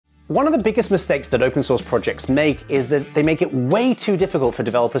One of the biggest mistakes that open source projects make is that they make it way too difficult for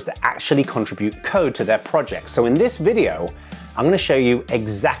developers to actually contribute code to their projects. So in this video, I'm going to show you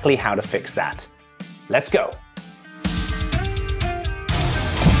exactly how to fix that. Let's go.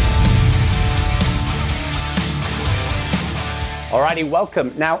 Alrighty,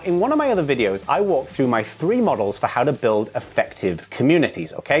 welcome. Now, in one of my other videos, I walked through my 3 models for how to build effective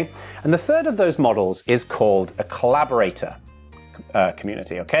communities, okay? And the third of those models is called a collaborator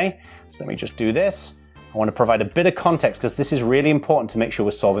community, okay? So let me just do this. I want to provide a bit of context because this is really important to make sure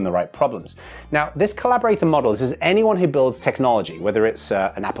we're solving the right problems. Now, this collaborator model, this is anyone who builds technology, whether it's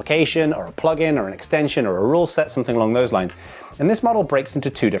an application or a plugin or an extension or a rule set, something along those lines. And this model breaks into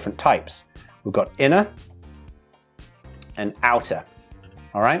 2 different types. We've got inner and outer,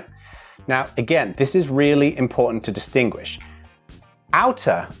 all right? Now, again, this is really important to distinguish.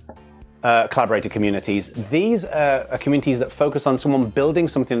 Outer collaborator communities, these are communities that focus on someone building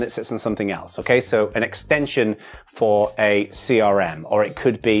something that sits on something else, okay? So an extension for a CRM, or it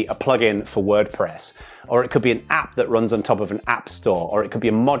could be a plugin for WordPress, or it could be an app that runs on top of an app store, or it could be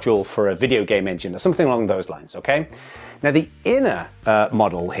a module for a video game engine, or something along those lines, okay? Now, the inner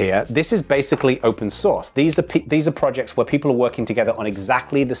model here, this is basically open source. These are projects where people are working together on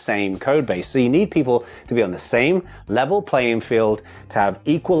exactly the same code base. So you need people to be on the same level playing field, to have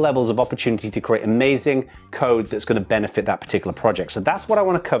equal levels of opportunity to create amazing code that's going to benefit that particular project. So that's what I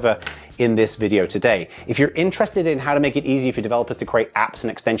want to cover in this video today. If you're interested in how to make it easy for developers to create apps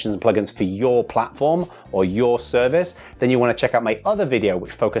and extensions and plugins for your platform or your service, then you want to check out my other video,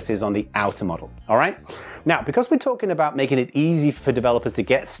 which focuses on the outer model, all right? Now, because we're talking about making it easy for developers to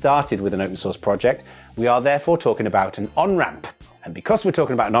get started with an open source project, we are therefore talking about an on-ramp. And because we're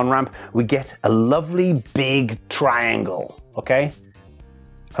talking about an on-ramp, we get a lovely big triangle, okay?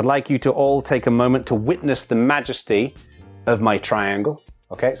 I'd like you to all take a moment to witness the majesty of my triangle.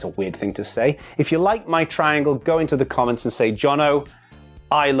 Okay, it's a weird thing to say. If you like my triangle, go into the comments and say, Jono,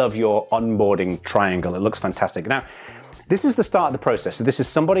 I love your onboarding triangle. It looks fantastic. Now, this is the start of the process. So this is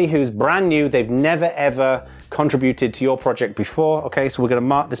somebody who's brand new. They've never, ever contributed to your project before. Okay, so we're going to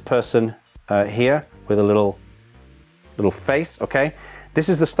mark this person here with a little face. Okay, this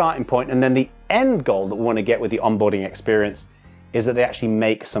is the starting point. And then the end goal that we want to get with the onboarding experience is that they actually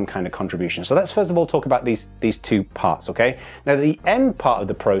make some kind of contribution. So let's first of all talk about these 2 parts, okay? Now, the end part of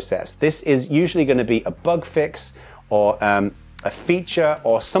the process, this is usually going to be a bug fix or a feature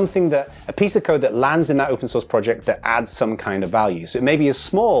or something a piece of code that lands in that open source project that adds some kind of value. So it may be as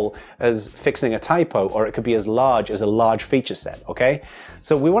small as fixing a typo, or it could be as large as a large feature set, okay?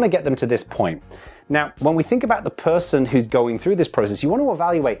 So we want to get them to this point. Now, when we think about the person who's going through this process, you want to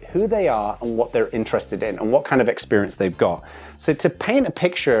evaluate who they are and what they're interested in and what kind of experience they've got. So to paint a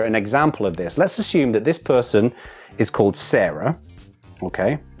picture, an example of this, let's assume that this person is called Sarah,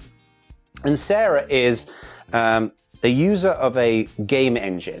 okay? And Sarah is a user of a game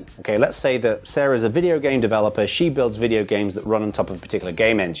engine. Okay, let's say that Sarah is a video game developer. She builds video games that run on top of a particular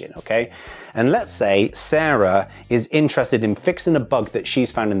game engine, okay? And let's say Sarah is interested in fixing a bug that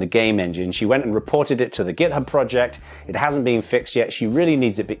she's found in the game engine. She went and reported it to the GitHub project. It hasn't been fixed yet. She really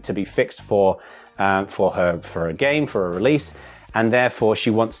needs it to be fixed for a game, for a release, and therefore she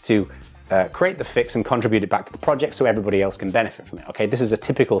wants to create the fix and contribute it back to the project so everybody else can benefit from it, okay? This is a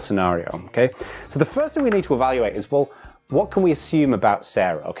typical scenario, okay? So the first thing we need to evaluate is, well, what can we assume about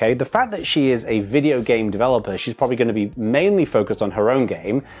Sarah, okay? The fact that she is a video game developer, she's probably going to be mainly focused on her own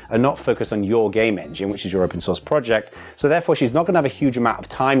game and not focused on your game engine, which is your open source project. So therefore, she's not going to have a huge amount of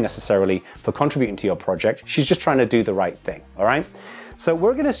time necessarily for contributing to your project. She's just trying to do the right thing, all right? So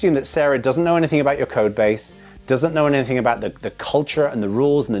we're going to assume that Sarah doesn't know anything about your code base, doesn't know anything about the culture and the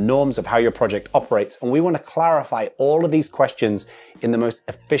rules and the norms of how your project operates. And we want to clarify all of these questions in the most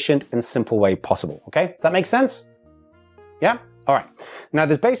efficient and simple way possible, okay? Does that make sense? Yeah? All right. Now,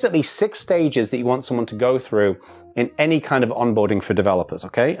 there's basically 6 stages that you want someone to go through in any kind of onboarding for developers,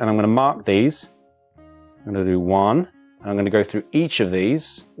 okay? And I'm going to mark these. I'm going to do 1. And I'm going to go through each of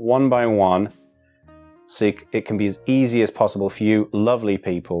these one by one so it can be as easy as possible for you lovely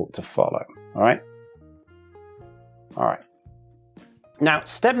people to follow, all right? All right. Now,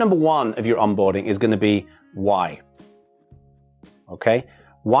 step number 1 of your onboarding is going to be why. Okay?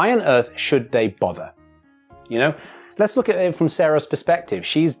 Why on earth should they bother? You know, let's look at it from Sarah's perspective.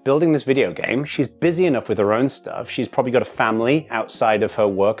 She's building this video game. She's busy enough with her own stuff. She's probably got a family outside of her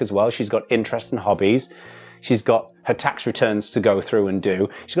work as well. She's got interests and hobbies. She's got her tax returns to go through and do.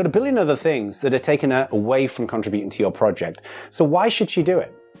 She's got a billion other things that are taking her away from contributing to your project. So why should she do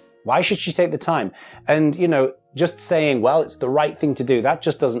it? Why should she take the time? And, you know, just saying, well, it's the right thing to do, that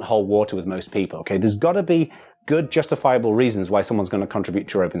just doesn't hold water with most people, okay? There's got to be good justifiable reasons why someone's going to contribute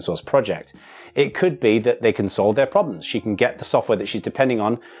to your open source project. It could be that they can solve their problems. She can get the software that she's depending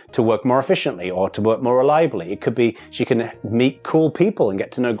on to work more efficiently or to work more reliably. It could be she can meet cool people and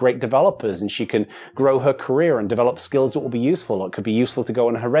get to know great developers, and she can grow her career and develop skills that will be useful, or it could be useful to go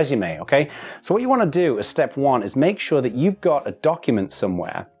on her resume, okay? So what you want to do as step one is make sure that you've got a document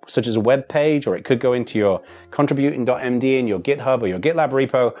somewhere, such as a web page, or it could go into your contributing.md in your GitHub or your GitLab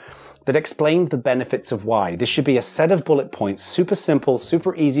repo, that explains the benefits of why. This should be a set of bullet points, super simple,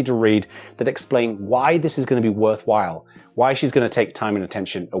 super easy to read, that explain why this is going to be worthwhile, why she's going to take time and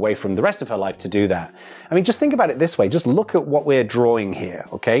attention away from the rest of her life to do that. I mean, just think about it this way. Just look at what we're drawing here,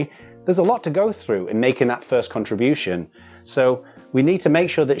 okay? There's a lot to go through in making that first contribution. So we need to make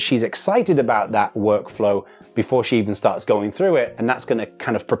sure that she's excited about that workflow before she even starts going through it, and that's going to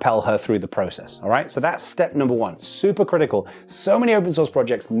kind of propel her through the process, all right? So that's step number one, super critical. So many open source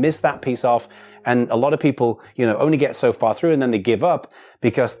projects miss that piece off, and a lot of people, only get so far through and then they give up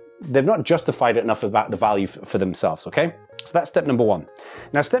because they've not justified it enough about the value for themselves, okay? So that's step number one.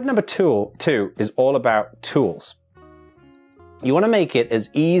 Now, step number two is all about tools. You want to make it as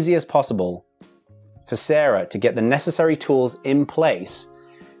easy as possible for Sarah to get the necessary tools in place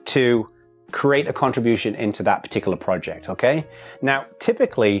to create a contribution into that particular project, okay? Now,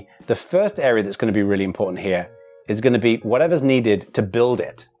 typically, the first area that's going to be really important here is going to be whatever's needed to build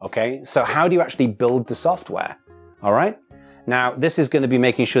it, okay? So how do you actually build the software, all right? Now, this is going to be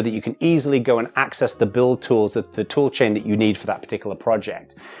making sure that you can easily go and access the build tools, the tool chain that you need for that particular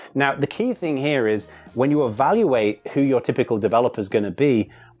project. Now, the key thing here is when you evaluate who your typical developer is going to be,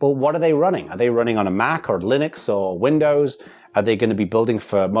 well, what are they running? Are they running on a Mac or Linux or Windows? Are they going to be building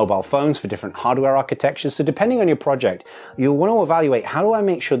for mobile phones, for different hardware architectures? So depending on your project, you'll want to evaluate, how do I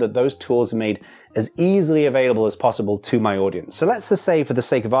make sure that those tools are made as easily available as possible to my audience? So let's just say, for the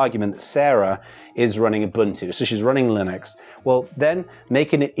sake of argument, that Sarah is running Ubuntu, so she's running Linux. Well, then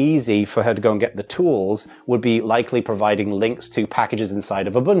making it easy for her to go and get the tools would be likely providing links to packages inside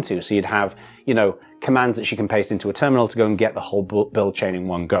of Ubuntu. So you'd have, commands that she can paste into a terminal to go and get the whole build chain in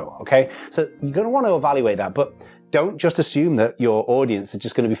one go, okay? So you're going to want to evaluate that, but don't just assume that your audience is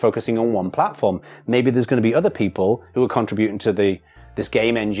just going to be focusing on one platform. Maybe there's going to be other people who are contributing to this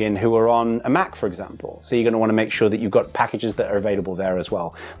game engine who are on a Mac, for example. So you're going to want to make sure that you've got packages that are available there as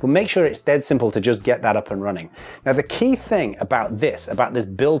well. But make sure it's dead simple to just get that up and running. Now, the key thing about this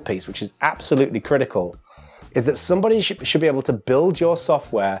build piece, which is absolutely critical, is that somebody should be able to build your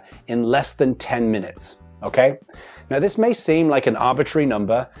software in less than 10 minutes, okay? Now, this may seem like an arbitrary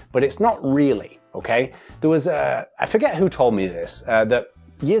number, but it's not really, okay? There was I forget who told me this, that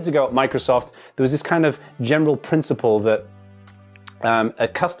years ago at Microsoft, there was this kind of general principle that a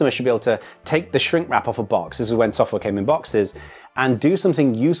customer should be able to take the shrink wrap off a box, this is when software came in boxes, and do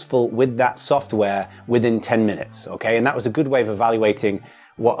something useful with that software within 10 minutes, okay? And that was a good way of evaluating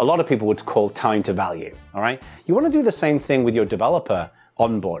what a lot of people would call time to value, all right? You want to do the same thing with your developer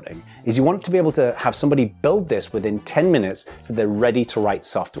onboarding, is you want to be able to have somebody build this within 10 minutes so they're ready to write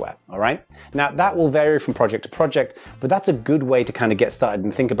software, all right? Now, that will vary from project to project, but that's a good way to kind of get started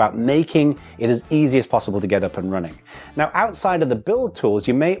and think about making it as easy as possible to get up and running. Now, outside of the build tools,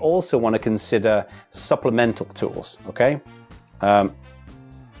 you may also want to consider supplemental tools, okay? Now,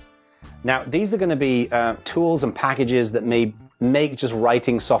 these are going to be tools and packages that may make just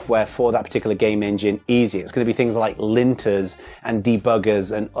writing software for that particular game engine easy. It's going to be things like linters and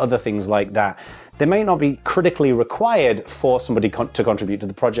debuggers and other things like that. They may not be critically required for somebody to contribute to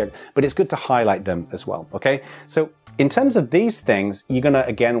the project, but it's good to highlight them as well, okay? So in terms of these things, you're going to,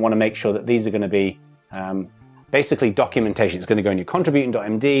 again, want to make sure that these are going to be basically documentation. It's going to go in your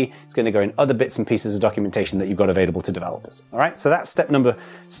contributing.md. It's going to go in other bits and pieces of documentation that you've got available to developers. All right, so that's step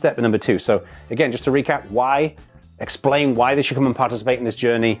number two. So again, just to recap, explain why they should come and participate in this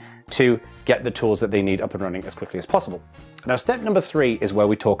journey to get the tools that they need up and running as quickly as possible. Now, step number 3 is where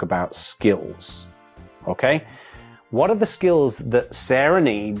we talk about skills, okay? What are the skills that Sarah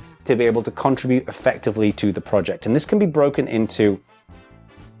needs to be able to contribute effectively to the project? And this can be broken into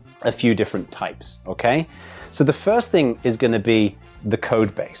a few different types, okay? So the first thing is going to be the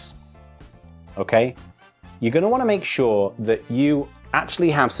code base, okay? You're going to want to make sure that you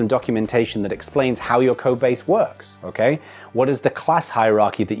actually have some documentation that explains how your code base works, okay? What is the class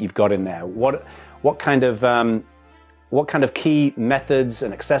hierarchy that you've got in there? What kind of key methods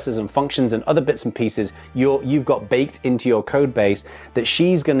and accessors and functions and other bits and pieces you've got baked into your code base that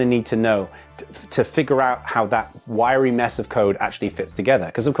she's going to need to know to figure out how that wiry mess of code actually fits together.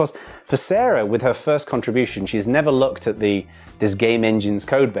 Because of course, for Sarah, with her first contribution, she's never looked at this game engine's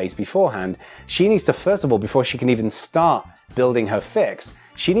code base beforehand. She needs to, first of all, before she can even start building her fix,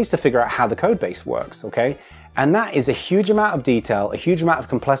 she needs to figure out how the code base works, okay? And that is a huge amount of detail, a huge amount of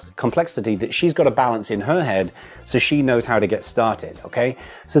complexity that she's got to balance in her head so she knows how to get started, okay?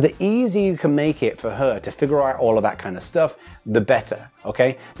 So the easier you can make it for her to figure out all of that kind of stuff, the better,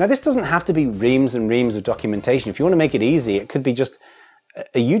 okay? Now this doesn't have to be reams and reams of documentation. If you want to make it easy, it could be just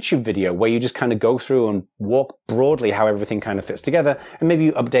a YouTube video where you just kind of go through and walk broadly how everything kind of fits together, and maybe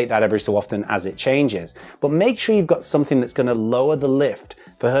you update that every so often as it changes. But make sure you've got something that's going to lower the lift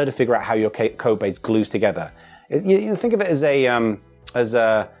for her to figure out how your code base glues together. You know, think of it as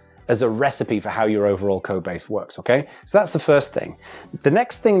a recipe for how your overall code base works, okay? So that's the first thing. The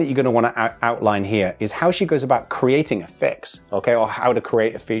next thing that you're going to want to outline here is how she goes about creating a fix, okay, or how to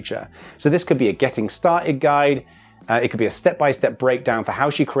create a feature. So this could be a getting started guide. It could be a step-by-step breakdown for how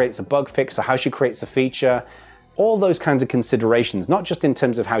she creates a bug fix or how she creates a feature. All those kinds of considerations, not just in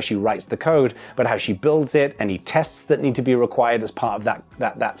terms of how she writes the code, but how she builds it, any tests that need to be required as part of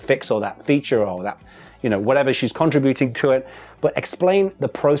that fix or that feature or that, you know, whatever she's contributing to it. But explain the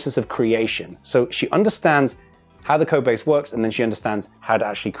process of creation. So she understands how the code base works, and then she understands how to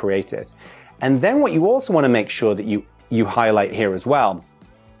actually create it. And then what you also want to make sure that you highlight here as well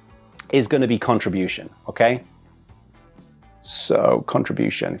is going to be contribution, okay? So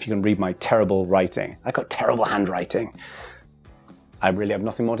contribution, if you can read my terrible writing. I got terrible handwriting. I really have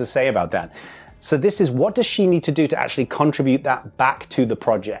nothing more to say about that. So this is, what does she need to do to actually contribute that back to the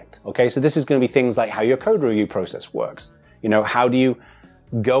project? Okay, so this is going to be things like how your code review process works. You know, how do you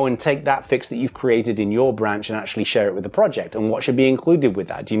go and take that fix that you've created in your branch and actually share it with the project? And what should be included with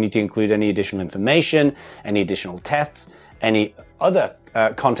that? Do you need to include any additional information, any additional tests, any other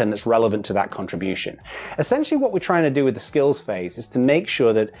content that's relevant to that contribution? Essentially what we're trying to do with the skills phase is to make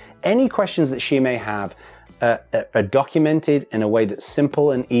sure that any questions that she may have are documented in a way that's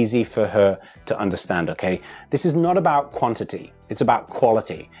simple and easy for her to understand, okay? This is not about quantity, it's about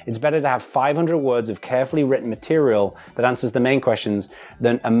quality. It's better to have 500 words of carefully written material that answers the main questions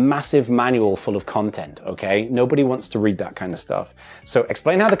than a massive manual full of content, okay? Nobody wants to read that kind of stuff. So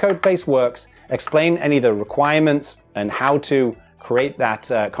explain how the code base works, explain any of the requirements and how to create that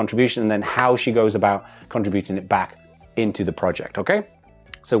contribution, and then how she goes about contributing it back into the project, okay?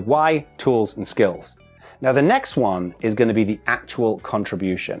 So why, tools, and skills. Now the next one is going to be the actual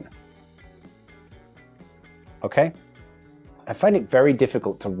contribution. Okay? I find it very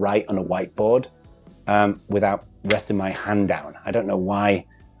difficult to write on a whiteboard without resting my hand down. I don't know why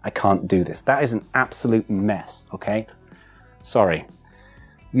I can't do this. That is an absolute mess, okay? Sorry.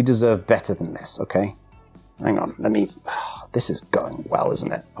 You deserve better than this, okay? Hang on, let me... this is going well,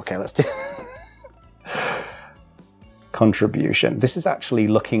 isn't it? Okay, let's do... Contribution. This is actually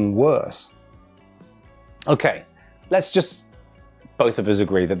looking worse. Okay, let's just both of us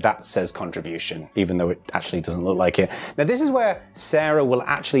agree that that says contribution, even though it actually doesn't look like it. Now this is where Sarah will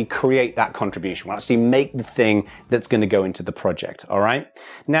actually create that contribution, will actually make the thing that's going to go into the project, all right?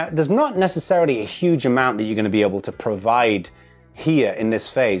 Now there's not necessarily a huge amount that you're going to be able to provide here in this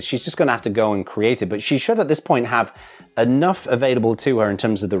phase. She's just going to have to go and create it, but she should at this point have enough available to her in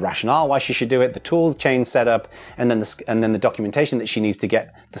terms of the rationale why she should do it, the tool chain setup, and then the documentation that she needs to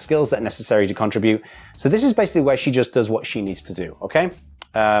get the skills that are necessary to contribute. So this is basically where she just does what she needs to do, okay?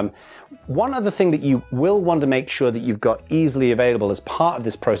 One other thing that you will want to make sure that you've got easily available as part of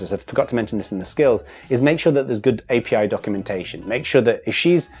this process, I forgot to mention this in the skills, is make sure that there's good API documentation. Make sure that if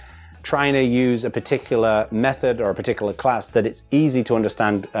she's trying to use a particular method or a particular class, that it's easy to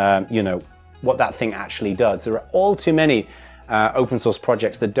understand, you know, what that thing actually does. There are all too many open source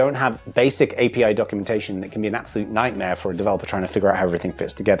projects that don't have basic API documentation that can be an absolute nightmare for a developer trying to figure out how everything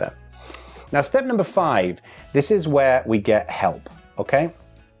fits together. Now, step number 5, this is where we get help, okay?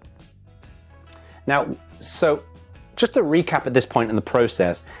 Now, so just to recap at this point in the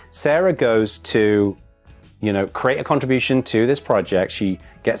process, Sarah goes to, you know, create a contribution to this project. She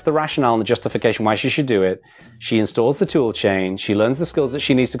gets the rationale and the justification why she should do it. She installs the tool chain. She learns the skills that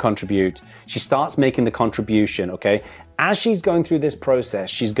she needs to contribute. She starts making the contribution, okay? As she's going through this process,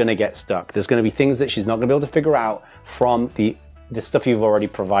 she's gonna get stuck. There's gonna be things that she's not gonna be able to figure out from the stuff you've already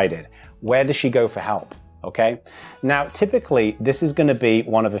provided. Where does she go for help, okay? Now, typically, this is gonna be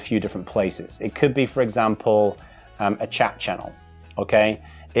one of a few different places. It could be, for example, a chat channel, okay?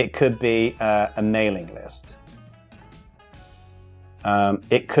 It could be a mailing list.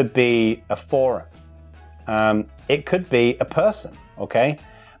 It could be a forum. It could be a person, okay?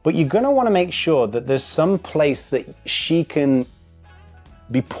 But you're gonna wanna make sure that there's some place that she can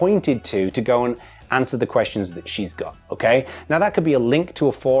be pointed to go and answer the questions that she's got, okay? Now that could be a link to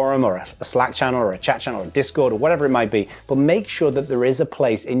a forum or a Slack channel or a chat channel or a Discord or whatever it might be, but make sure that there is a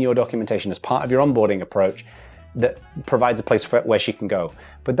place in your documentation as part of your onboarding approach that provides a place where she can go.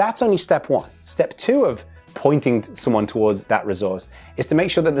 But that's only step 1. Step 2 of pointing someone towards that resource is to make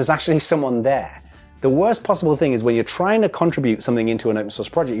sure that there's actually someone there. The worst possible thing is when you're trying to contribute something into an open source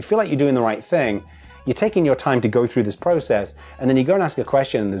project, you feel like you're doing the right thing, you're taking your time to go through this process, and then you go and ask a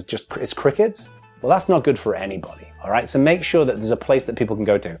question and it's crickets. Well, that's not good for anybody, all right? So make sure that there's a place that people can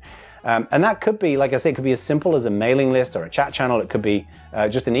go to. And that could be, like I say, it could be as simple as a mailing list or a chat channel. It could be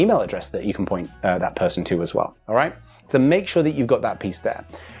just an email address that you can point that person to as well, all right? So make sure that you've got that piece there.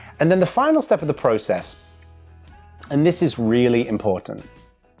 And then the final step of the process, and this is really important,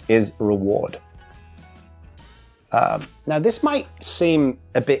 is reward. Now, this might seem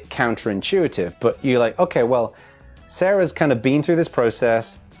a bit counterintuitive, but you're like, okay, well, Sarah's kind of been through this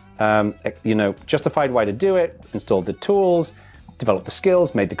process, justified why to do it, installed the tools, developed the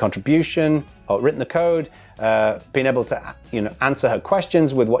skills, made the contribution, or written the code, been able to answer her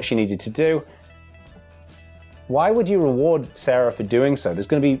questions with what she needed to do. Why would you reward Sarah for doing so? There's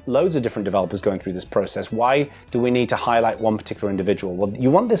going to be loads of different developers going through this process. Why do we need to highlight one particular individual? Well,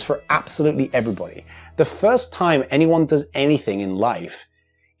 you want this for absolutely everybody. The first time anyone does anything in life,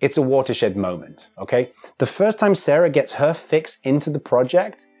 it's a watershed moment, okay? The first time Sarah gets her fix into the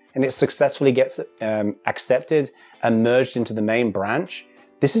project and it successfully gets accepted and merged into the main branch,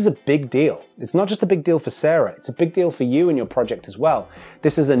 this is a big deal. It's not just a big deal for Sarah, it's a big deal for you and your project as well.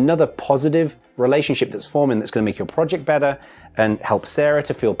 This is another positive relationship that's forming that's going to make your project better and help Sarah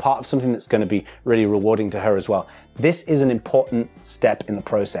to feel part of something that's going to be really rewarding to her as well. This is an important step in the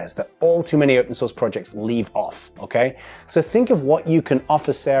process that all too many open source projects leave off, okay? So think of what you can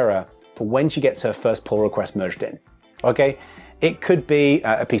offer Sarah for when she gets her first pull request merged in, okay? It could be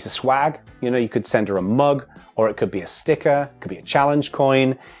a piece of swag. You could send her a mug, or it could be a sticker, it could be a challenge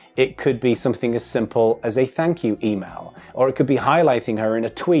coin. It could be something as simple as a thank you email, or it could be highlighting her in a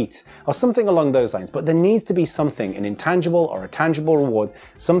tweet or something along those lines. But there needs to be something, an intangible or a tangible reward,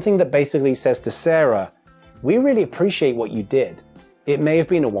 something that basically says to Sarah, we really appreciate what you did. It may have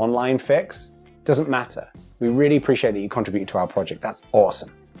been a one-line fix, doesn't matter. We really appreciate that you contributed to our project. That's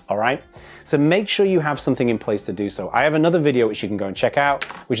awesome. All right, so make sure you have something in place to do so. I have another video which you can go and check out,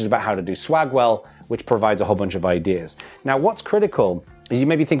 which is about how to do swag well, which provides a whole bunch of ideas. Now, what's critical is you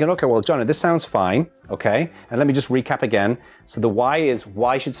may be thinking, okay, well, Jono, this sounds fine, okay? And let me just recap again. So the why is,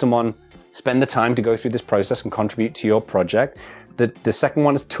 why should someone spend the time to go through this process and contribute to your project? The second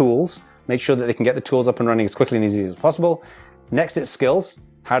one is tools. Make sure that they can get the tools up and running as quickly and easy as possible. Next, it's skills,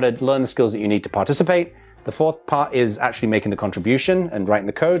 how to learn the skills that you need to participate. The fourth part is actually making the contribution and writing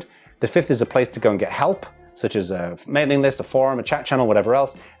the code. The fifth is a place to go and get help, such as a mailing list, a forum, a chat channel, whatever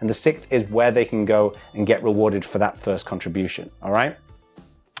else. And the sixth is where they can go and get rewarded for that first contribution, all right?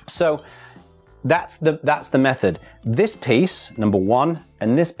 So that's the method. This piece, number 1,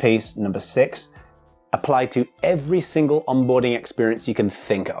 and this piece, number 6, apply to every single onboarding experience you can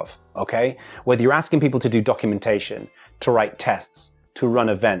think of, okay? Whether you're asking people to do documentation, to write tests, to run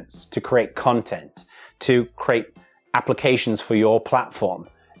events, to create content, to create applications for your platform,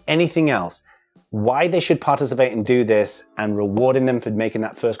 anything else, why they should participate and do this and rewarding them for making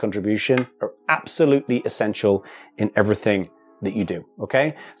that first contribution are absolutely essential in everything that you do,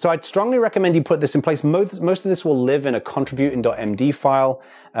 okay? So I'd strongly recommend you put this in place. Most of this will live in a contributing.md file,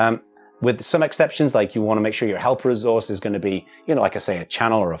 with some exceptions, like you want to make sure your help resource is going to be, like I say, a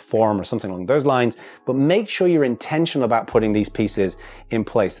channel or a forum or something along those lines, but make sure you're intentional about putting these pieces in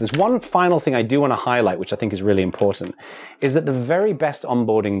place. There's one final thing I do want to highlight, which I think is really important, is that the very best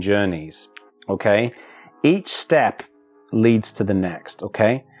onboarding journeys, okay, each step leads to the next,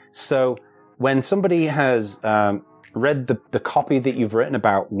 okay? So when somebody has read the copy that you've written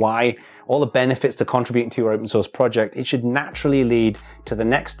about why all the benefits to contributing to your open source project, it should naturally lead to the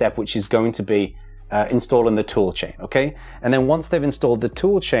next step, which is going to be installing the toolchain, okay? And then once they've installed the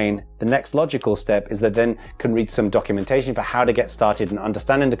toolchain, the next logical step is they then can read some documentation for how to get started and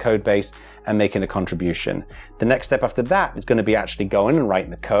understanding the code base and making a contribution. The next step after that is going to be actually going and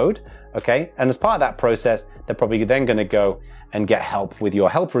writing the code, okay? And as part of that process, they're probably then going to go and get help with your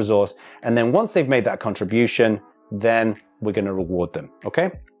help resource. And then once they've made that contribution, then we're going to reward them,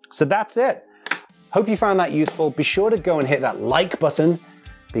 okay? So that's it. Hope you found that useful. Be sure to go and hit that like button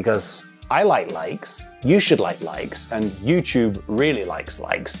because I like likes, you should like likes, and YouTube really likes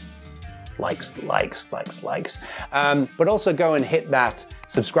likes. Likes. But also go and hit that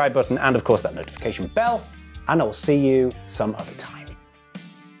subscribe button and of course that notification bell, and I will see you some other time.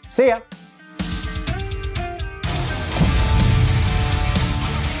 See ya.